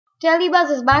Telebuzz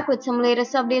is back with some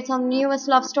latest updates on the newest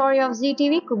love story of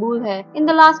Zeetv, Qubool Hai. In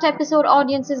the last episode,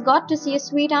 audiences got to see a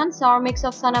sweet and sour mix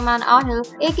of Sanam and Ahil,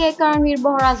 aka Karanveer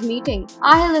Bohra's meeting.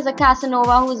 Ahil is a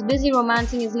Casanova who is busy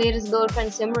romancing his latest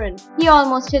girlfriend Simran. He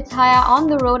almost hits Haya on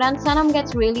the road and Sanam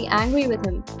gets really angry with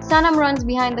him. Sanam runs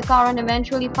behind the car and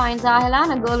eventually finds Ahil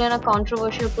and a girl in a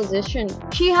controversial position.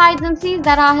 She hides and sees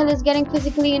that Ahil is getting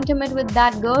physically intimate with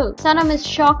that girl. Sanam is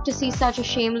shocked to see such a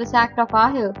shameless act of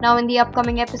Ahil. Now in the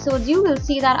upcoming episode, you will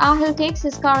see that Ahil takes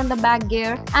his car in the back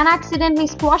gear and accidentally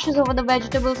squashes over the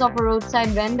vegetables of a roadside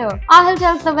vendor. Ahil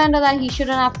tells the vendor that he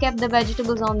shouldn't have kept the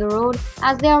vegetables on the road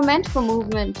as they are meant for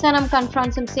movement. Sanam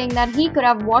confronts him saying that he could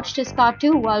have watched his car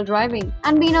too while driving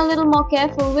and been a little more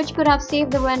careful, which could have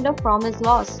saved the vendor from his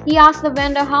loss. He asks the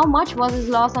vendor how much was his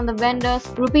loss and the vendor's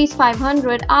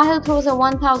 ₹500. Ahil throws a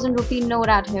 1000 rupee note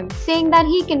at him, saying that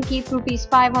he can keep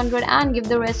 ₹500 and give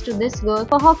the rest to this girl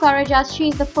for her courage, as she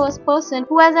is the first person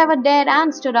who has ever dared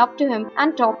and stood up to him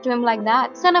and talked to him like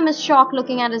that. Sanam is shocked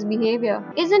looking at his behavior.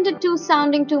 Isn't it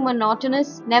sounding too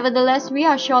monotonous? Nevertheless, we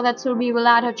are sure that Surbi will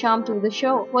add her charm to the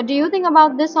show. What do you think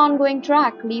about this ongoing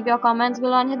track? Leave your comments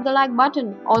below and hit the like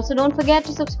button. Also, don't forget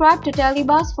to subscribe to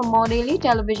Telebuzz for more daily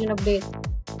television updates.